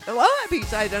Hello, happy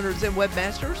site owners and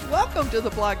webmasters. Welcome to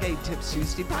the Blockade Tips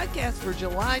Tuesday podcast for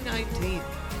July 19th,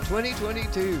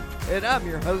 2022. And I'm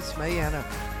your host, Mayana.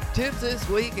 Tips this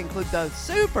week include the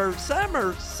Super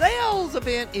Summer Sales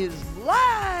event is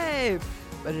live,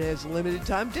 but it has limited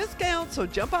time discounts, so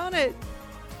jump on it.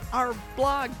 Our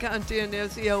blog content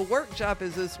SEO workshop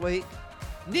is this week.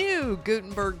 New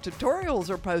Gutenberg tutorials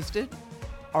are posted.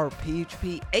 Our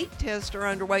PHP 8 tests are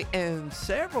underway, and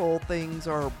several things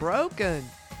are broken.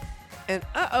 And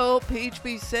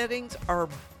PHP settings are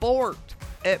borked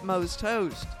at most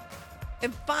hosts.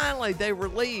 And finally, they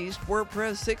released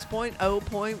WordPress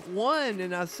 6.0.1,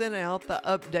 and I sent out the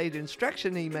update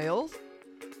instruction emails.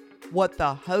 What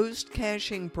the host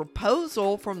caching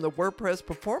proposal from the WordPress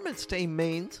performance team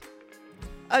means.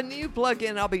 A new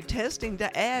plugin I'll be testing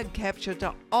to add CAPTCHA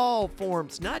to all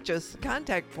forms, not just the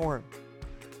contact form.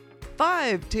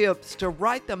 5 tips to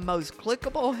write the most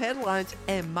clickable headlines,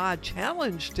 and my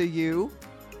challenge to you.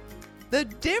 The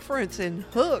difference in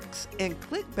hooks and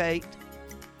clickbait.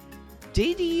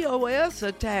 DDoS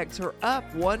attacks are up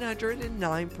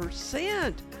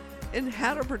 109%, and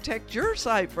how to protect your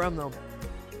site from them.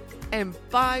 And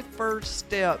 5 first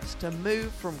steps to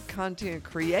move from content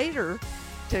creator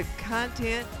to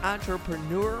content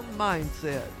entrepreneur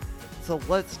mindset. So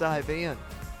let's dive in.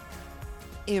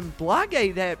 In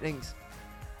Blockade happenings,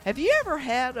 have you ever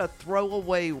had a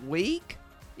throwaway week?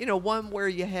 One where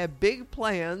you had big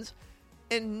plans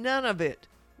and none of it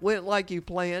went like you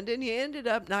planned and you ended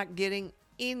up not getting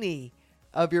any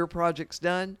of your projects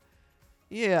done?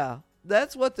 Yeah,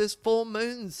 that's what this full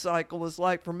moon cycle was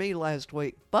like for me last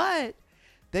week. But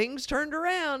things turned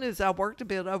around as I worked a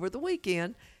bit over the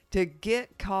weekend to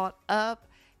get caught up.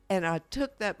 And I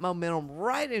took that momentum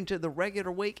right into the regular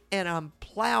week, and I'm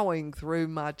plowing through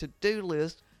my to-do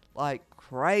list like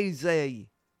crazy.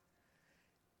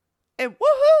 And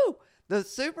woohoo! The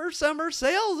Super Summer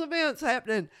Sales event's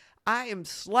happening. I am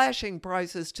slashing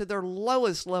prices to their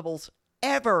lowest levels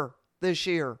ever this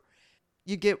year.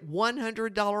 You get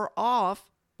 $100 off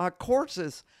my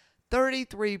courses,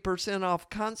 33% off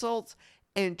consults,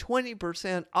 and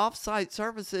 20% off site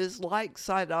services like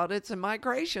site audits and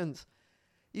migrations.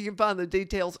 You can find the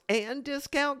details and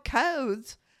discount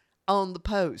codes on the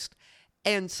post.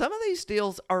 And some of these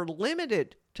deals are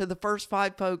limited to the first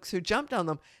 5 folks who jumped on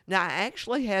them. Now, I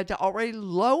actually had to already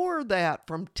lower that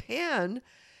from 10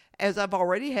 as I've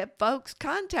already had folks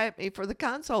contact me for the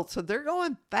consult. So they're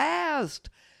going fast.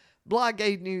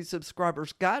 Blockade News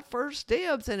subscribers got first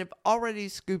dibs and have already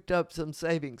scooped up some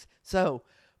savings. So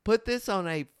put this on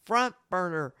a front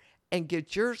burner and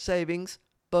get your savings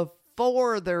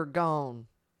before they're gone.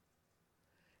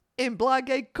 In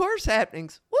Blockade course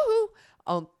happenings, woohoo!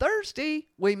 On Thursday,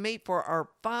 we meet for our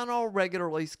final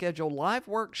regularly scheduled live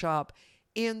workshop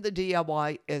in the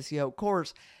DIY SEO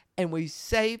course, and we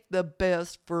saved the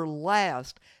best for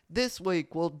last. This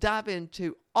week, we'll dive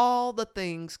into all the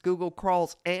things Google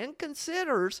crawls and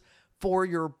considers for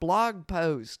your blog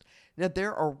post. Now,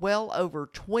 there are well over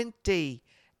 20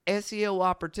 SEO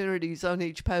opportunities on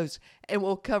each post, and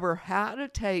we'll cover how to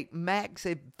take max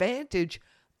advantage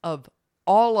of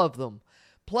all of them.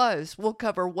 Plus, we'll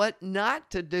cover what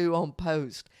not to do on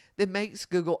post that makes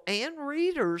Google and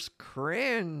readers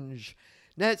cringe.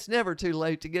 Now, it's never too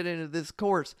late to get into this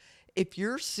course. If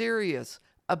you're serious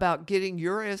about getting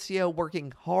your SEO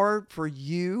working hard for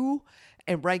you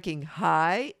and ranking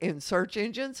high in search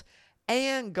engines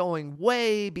and going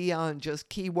way beyond just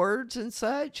keywords and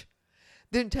such,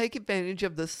 then take advantage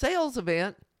of the sales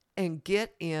event and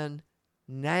get in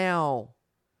now.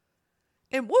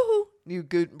 And woohoo! New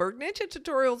Gutenberg Ninja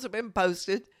tutorials have been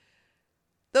posted.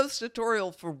 Those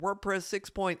tutorials for WordPress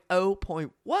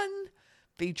 6.0.1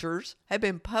 features have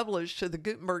been published to the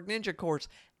Gutenberg Ninja course,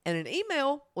 and an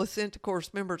email was sent to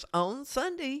course members on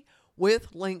Sunday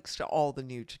with links to all the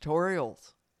new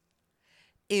tutorials.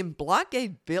 In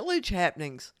Blockade Village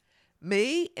happenings,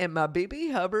 me and my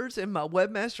BB Hubbers and my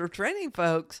Webmaster Training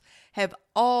folks have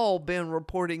all been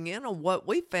reporting in on what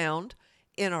we found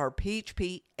in our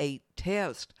PHP 8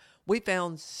 test. We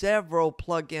found several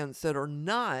plugins that are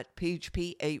not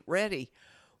PHP 8 ready.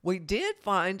 We did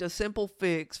find a simple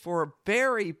fix for a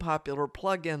very popular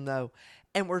plugin though,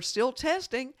 and we're still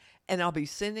testing, and I'll be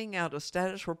sending out a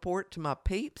status report to my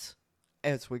peeps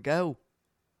as we go.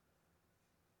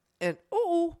 And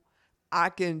I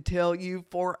can tell you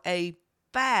for a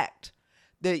fact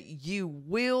that you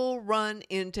will run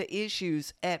into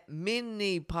issues at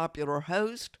many popular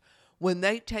hosts when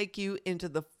they take you into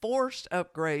the forced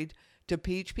upgrade to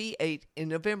PHP 8 in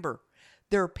November.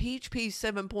 Their PHP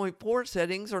 7.4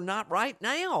 settings are not right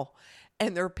now,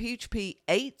 and their PHP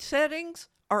 8 settings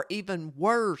are even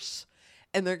worse.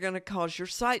 and they're going to cause your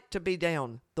site to be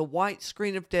down. The white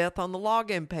screen of death on the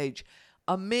login page,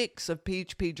 a mix of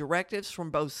PHP directives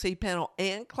from both cPanel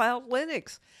and Cloud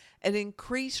Linux, an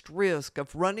increased risk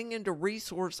of running into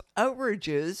resource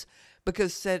overages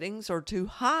because settings are too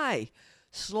high,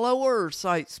 slower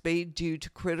site speed due to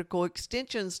critical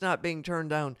extensions not being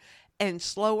turned on, and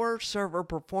slower server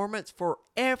performance for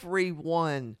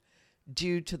everyone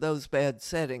due to those bad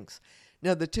settings.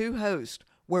 Now, the two hosts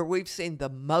where we've seen the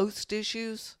most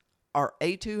issues are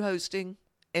A2 Hosting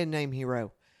and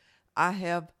NameHero. I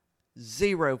have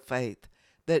zero faith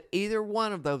that either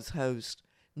one of those hosts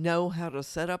know how to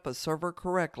set up a server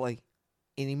correctly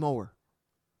anymore.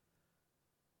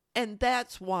 And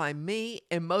that's why me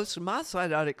and most of my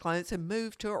site audit clients have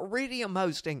moved to Iridium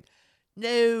Hosting.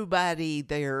 Nobody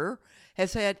there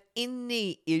has had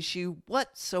any issue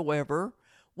whatsoever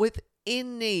with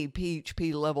any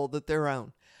PHP level that they're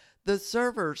on. The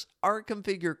servers are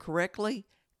configured correctly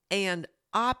and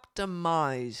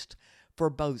optimized for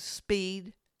both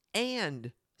speed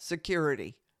and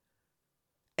security.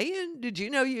 And did you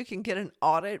know you can get an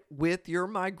audit with your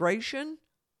migration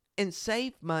and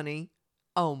save money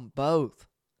on both?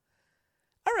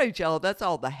 All right, y'all, that's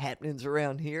all the happenings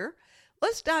around here.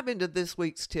 Let's dive into this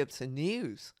week's tips and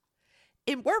news.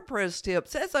 In WordPress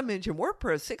tips, as I mentioned,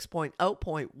 WordPress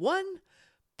 6.0.1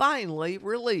 finally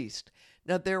released.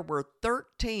 Now, there were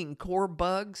 13 core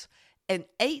bugs and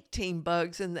 18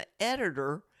 bugs in the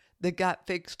editor that got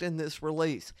fixed in this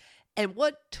release. And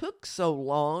what took so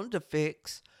long to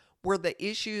fix were the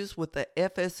issues with the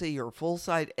FSE or full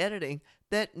site editing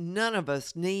that none of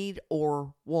us need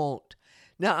or want.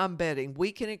 Now, I'm betting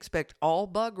we can expect all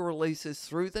bug releases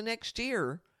through the next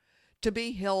year to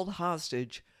be held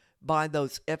hostage by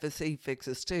those FSE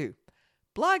fixes too.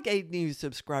 Blog8 News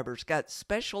subscribers got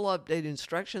special update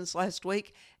instructions last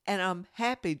week, and I'm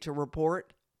happy to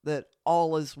report that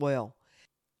all is well.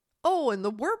 Oh, and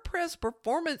the WordPress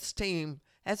performance team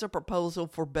has a proposal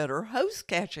for better host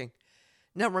caching.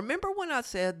 Now, remember when I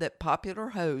said that popular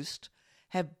hosts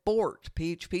have borked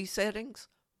PHP settings?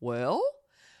 Well,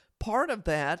 part of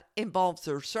that involves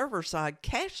their server-side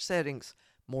cache settings,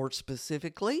 more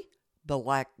specifically, the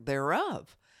lack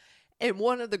thereof. And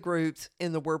one of the groups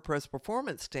in the WordPress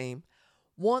performance team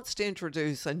wants to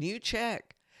introduce a new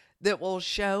check that will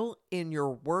show in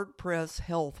your WordPress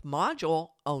health module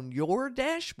on your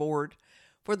dashboard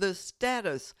for the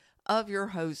status of your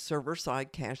host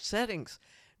server-side cache settings.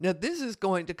 Now, this is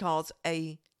going to cause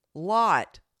a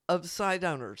lot of site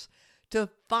owners to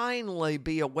finally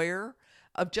be aware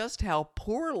of just how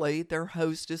poorly their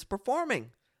host is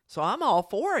performing. So I'm all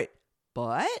for it.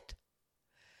 But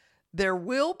there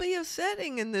will be a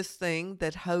setting in this thing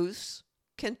that hosts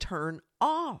can turn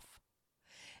off.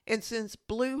 And since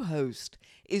Bluehost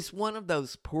is one of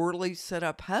those poorly set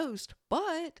up hosts,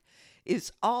 but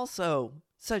is also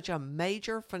such a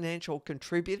major financial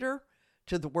contributor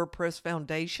to the WordPress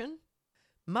Foundation,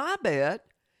 my bet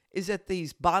is that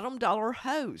these bottom dollar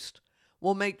hosts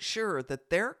will make sure that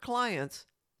their clients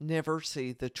never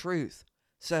see the truth.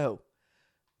 So,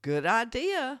 good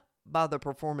idea by the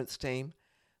performance team,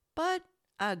 but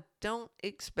I don't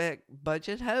expect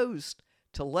Budget Host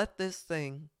to let this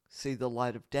thing see the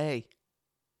light of day.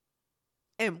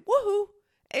 And woohoo!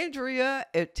 Andrea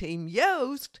at Team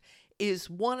Yoast is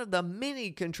one of the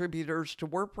many contributors to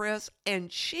WordPress,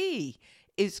 and she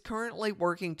is currently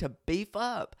working to beef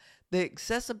up the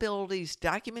accessibility's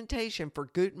documentation for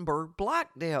Gutenberg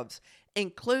block devs,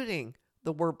 including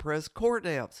the WordPress core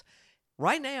devs.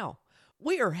 Right now,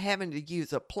 we are having to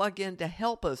use a plugin to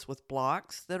help us with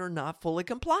blocks that are not fully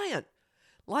compliant,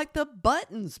 like the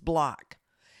buttons block.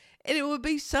 And it would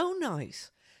be so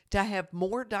nice to have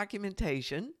more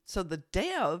documentation so the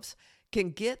devs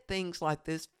can get things like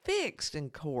this fixed in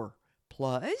core.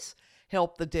 Plus,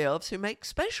 help the devs who make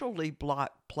specialty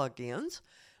block plugins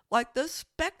like the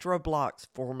Spectra blocks,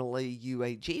 formerly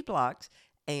UAG blocks,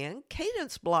 and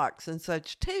Cadence blocks and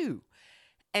such too.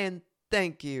 And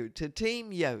thank you to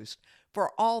Team Yoast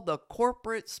for all the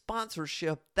corporate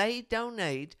sponsorship they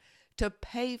donate to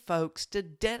pay folks to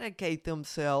dedicate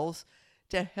themselves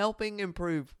to helping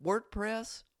improve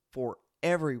WordPress for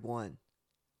everyone.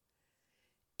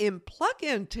 In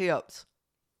plugin tips,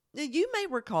 now you may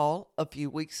recall a few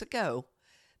weeks ago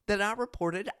that I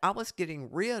reported I was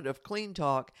getting rid of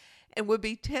CleanTalk and would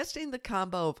be testing the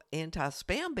combo of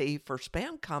anti-spam bee for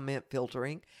spam comment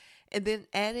filtering and then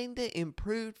adding the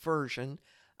improved version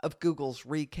of Google's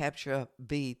reCAPTCHA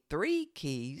v3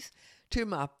 keys to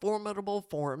my Formidable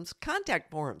Forums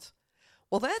contact forms.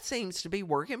 Well, that seems to be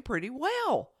working pretty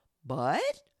well,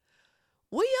 but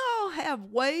we all have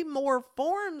way more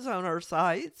forms on our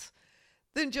sites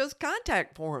than just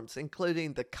contact forms,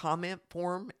 including the comment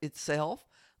form itself,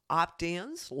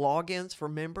 opt-ins, logins for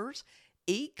members,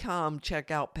 e-com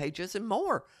checkout pages, and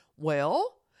more.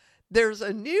 Well, there's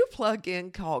a new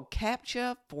plugin called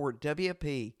CAPTCHA for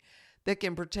WP that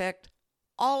can protect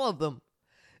all of them.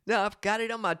 Now, I've got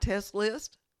it on my test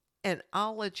list, and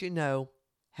I'll let you know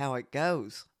how it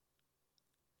goes.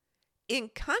 In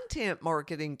content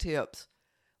marketing tips,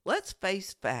 let's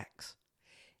face facts.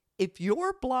 If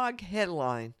your blog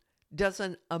headline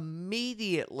doesn't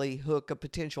immediately hook a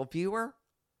potential viewer,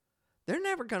 they're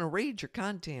never going to read your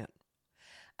content.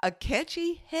 A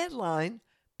catchy headline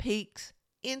piques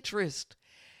interest.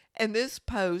 And this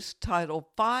post, titled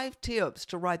 5 Tips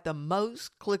to Write the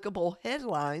Most Clickable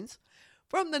Headlines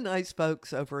from the nice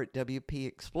folks over at WP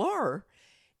Explorer,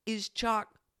 is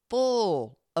chock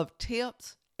full of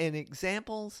tips and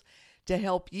examples to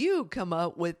help you come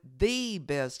up with the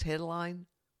best headline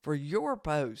for your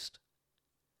post.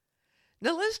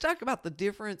 Now let's talk about the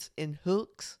difference in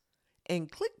hooks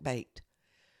and clickbait.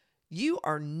 You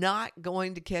are not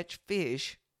going to catch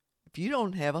fish if you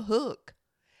don't have a hook.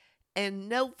 And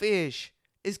no fish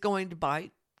is going to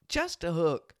bite just a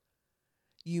hook.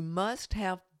 You must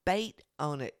have bait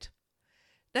on it.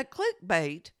 Now,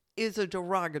 clickbait is a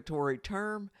derogatory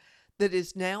term that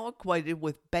is now equated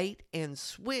with bait and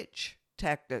switch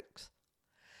tactics.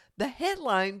 The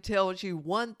headline tells you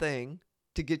one thing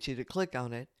to get you to click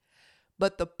on it,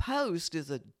 but the post is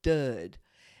a dud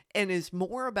and is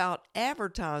more about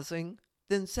advertising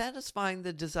than satisfying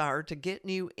the desire to get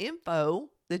new info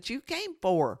that you came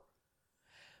for.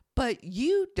 But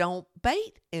you don't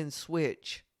bait and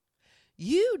switch.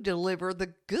 You deliver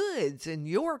the goods in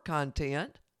your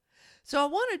content. So I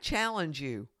want to challenge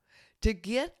you to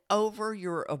get over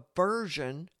your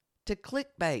aversion to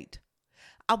clickbait.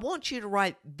 I want you to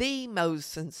write the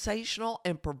most sensational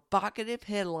and provocative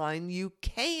headline you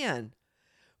can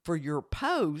for your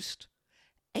post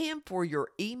and for your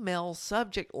email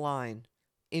subject line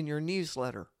in your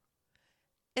newsletter,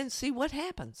 and see what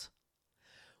happens.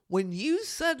 When you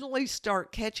suddenly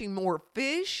start catching more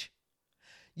fish,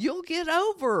 you'll get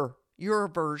over your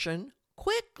aversion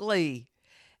quickly,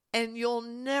 and you'll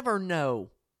never know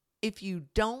if you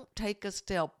don't take a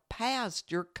step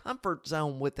past your comfort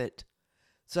zone with it.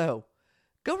 So,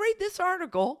 go read this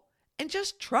article and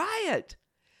just try it.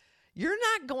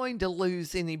 You're not going to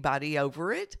lose anybody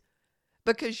over it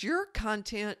because your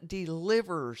content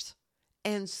delivers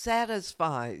and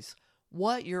satisfies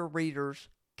what your readers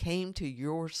came to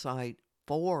your site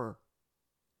for.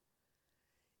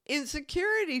 In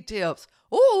security tips,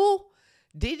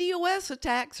 DDoS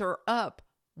attacks are up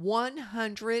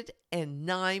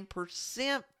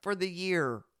 109% for the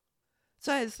year.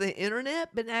 So has the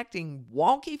internet been acting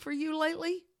wonky for you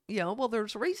lately? Well,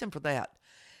 there's a reason for that.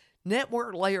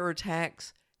 Network layer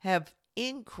attacks have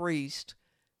increased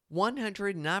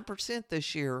 109%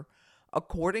 this year,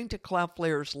 according to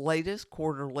Cloudflare's latest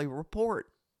quarterly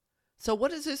report. So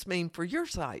what does this mean for your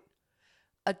site?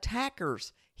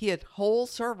 Attackers hit whole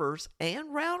servers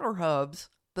and router hubs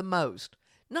the most,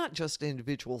 not just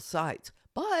individual sites.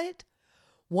 But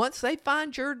once they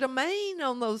find your domain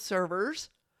on those servers,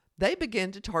 they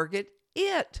begin to target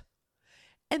it.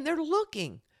 And they're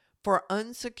looking for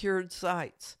unsecured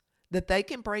sites that they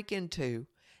can break into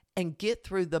and get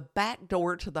through the back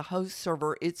door to the host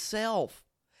server itself.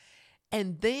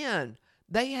 And then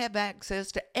they have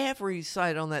access to every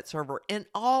site on that server and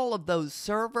all of those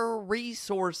server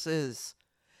resources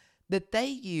that they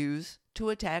use to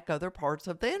attack other parts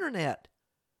of the internet.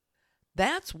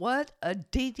 That's what a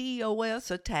DDoS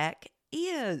attack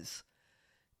is.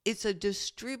 It's a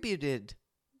distributed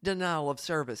denial of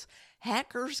service.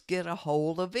 Hackers get a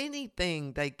hold of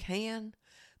anything they can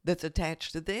that's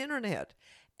attached to the internet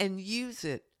and use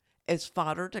it as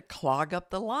fodder to clog up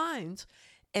the lines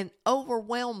and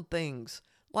overwhelm things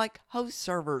like host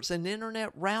servers and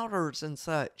internet routers and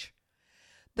such.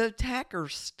 The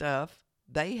attackers' stuff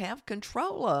they have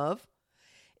control of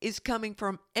is coming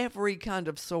from every kind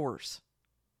of source.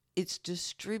 It's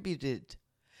distributed.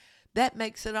 That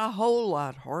makes it a whole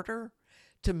lot harder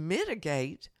to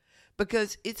mitigate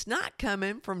because it's not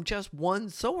coming from just one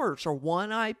source or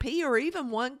one IP or even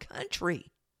one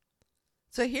country.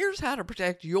 So here's how to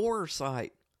protect your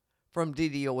site from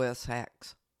DDoS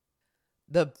hacks.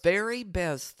 The very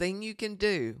best thing you can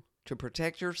do to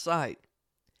protect your site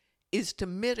is to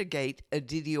mitigate a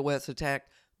DDoS attack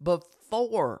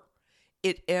before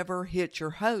it ever hits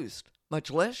your host,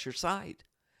 much less your site.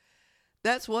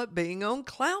 That's what being on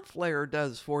Cloudflare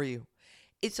does for you.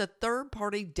 It's a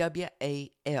third-party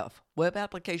WAF, Web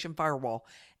Application Firewall,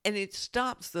 and it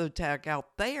stops the attack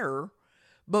out there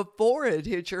before it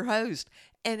hits your host,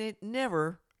 and it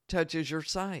never touches your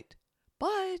site.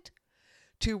 But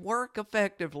to work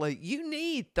effectively, you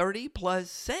need 30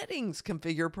 plus settings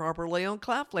configured properly on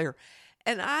Cloudflare.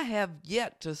 And I have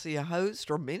yet to see a host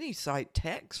or many site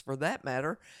techs, for that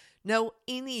matter, know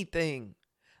anything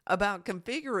about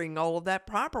configuring all of that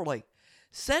properly.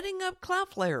 Setting up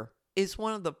Cloudflare is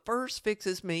one of the first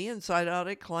fixes me and Site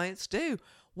Audit clients do.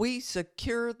 We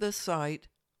secure the site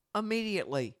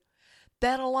immediately.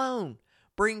 That alone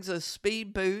brings a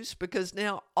speed boost because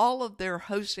now all of their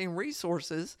hosting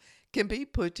resources can be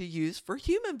put to use for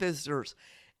human visitors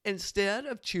instead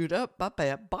of chewed up by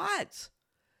bad bots.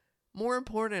 More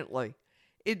importantly,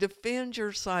 it defends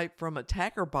your site from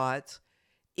attacker bots,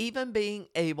 even being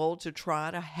able to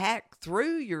try to hack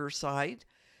through your site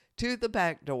to the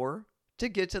back door to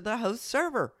get to the host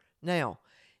server. Now,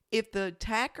 if the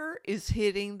attacker is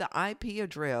hitting the IP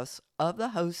address of the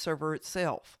host server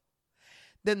itself,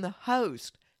 then the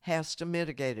host has to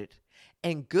mitigate it.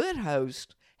 And good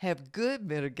hosts have good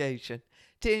mitigation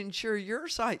to ensure your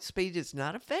site speed is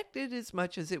not affected as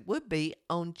much as it would be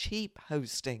on cheap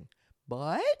hosting.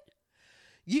 But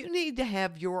you need to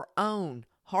have your own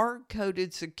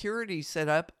hard-coded security set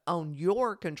up on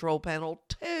your control panel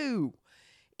too,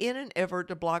 in an effort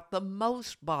to block the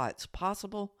most bots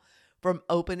possible from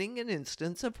opening an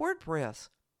instance of WordPress.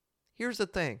 Here's the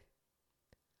thing.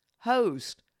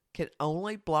 Hosts can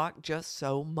only block just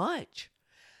so much.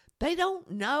 They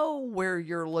don't know where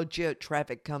your legit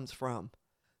traffic comes from.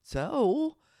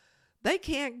 So they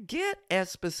can't get as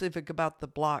specific about the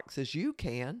blocks as you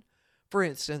can. For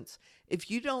instance,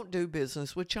 if you don't do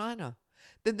business with China,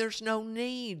 then there's no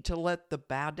need to let the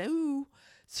Baidu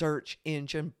search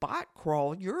engine bot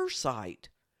crawl your site.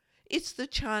 It's the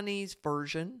Chinese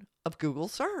version of Google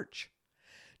search.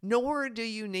 Nor do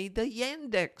you need the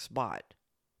Yandex bot,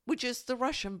 which is the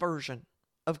Russian version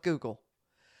of Google.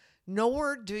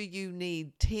 Nor do you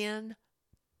need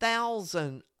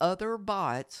 10,000 other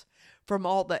bots from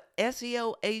all the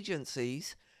SEO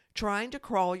agencies trying to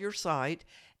crawl your site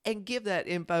and give that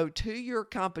info to your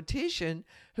competition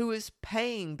who is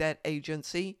paying that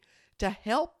agency to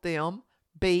help them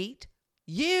beat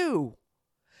you.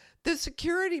 The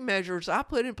security measures I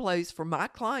put in place for my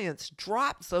clients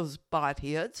drops those bot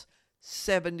hits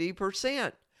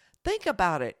 70%. Think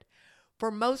about it. For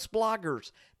most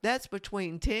bloggers, that's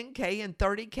between 10K and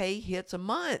 30K hits a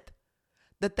month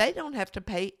that they don't have to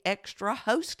pay extra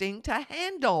hosting to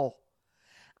handle.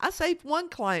 I saved one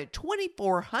client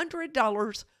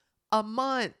 $2,400 a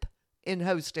month in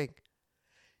hosting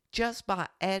just by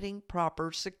adding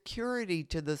proper security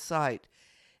to the site.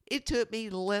 It took me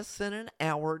less than an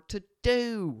hour to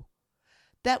do.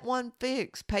 That one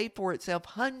fix paid for itself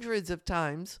hundreds of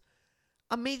times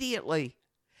immediately.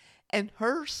 And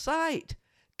her site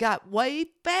got way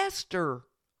faster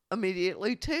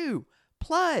immediately too.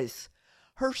 Plus,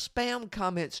 her spam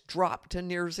comments dropped to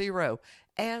near zero,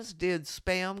 as did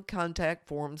spam contact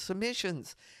form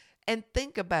submissions. And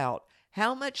think about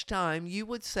how much time you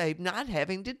would save not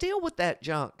having to deal with that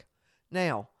junk.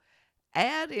 Now,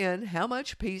 add in how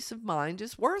much peace of mind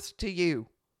is worth to you.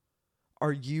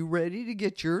 Are you ready to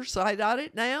get your site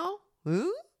audit now?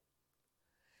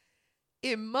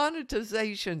 In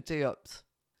monetization tips,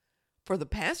 for the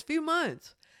past few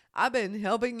months, I've been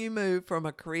helping you move from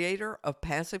a creator of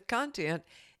passive content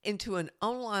into an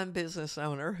online business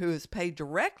owner who is paid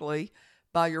directly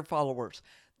by your followers.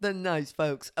 The nice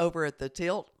folks over at The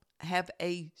Tilt have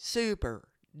a super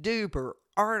duper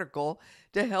article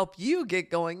to help you get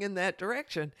going in that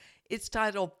direction. It's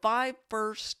titled 5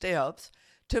 First Steps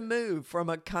to Move from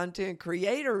a Content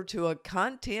Creator to a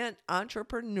Content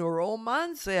Entrepreneurial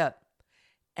Mindset.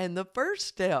 And the first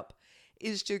step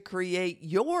is to create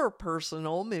your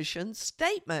personal mission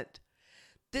statement.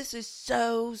 This is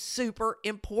so super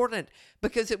important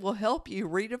because it will help you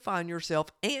redefine yourself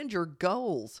and your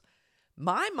goals.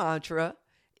 My mantra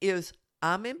is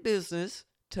I'm in business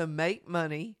to make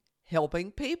money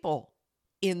helping people,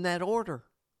 in that order.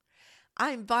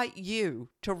 I invite you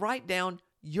to write down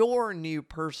your new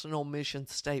personal mission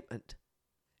statement.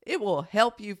 It will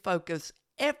help you focus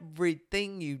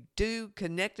everything you do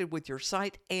connected with your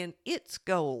site and its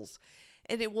goals,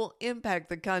 and it will impact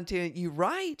the content you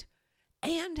write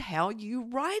and how you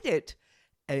write it,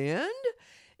 and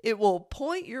it will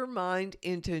point your mind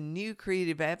into new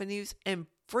creative avenues and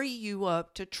free you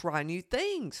up to try new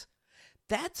things.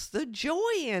 That's the joy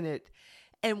in it,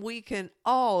 and we can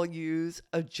all use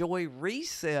a joy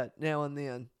reset now and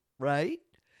then, right?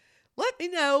 Let me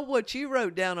know what you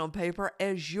wrote down on paper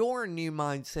as your new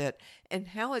mindset and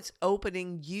how it's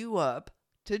opening you up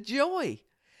to joy.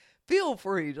 Feel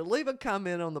free to leave a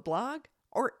comment on the blog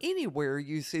or anywhere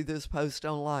you see this post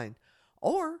online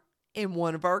or in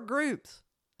one of our groups.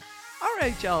 All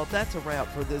right, y'all, that's a wrap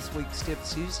for this week's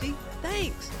Tips Tuesday.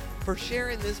 Thanks for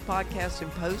sharing this podcast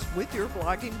and post with your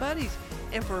blogging buddies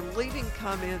and for leaving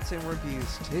comments and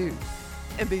reviews too.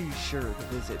 And be sure to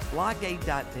visit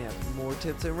blogaid.net for more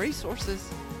tips and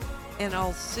resources. And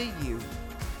I'll see you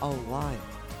online.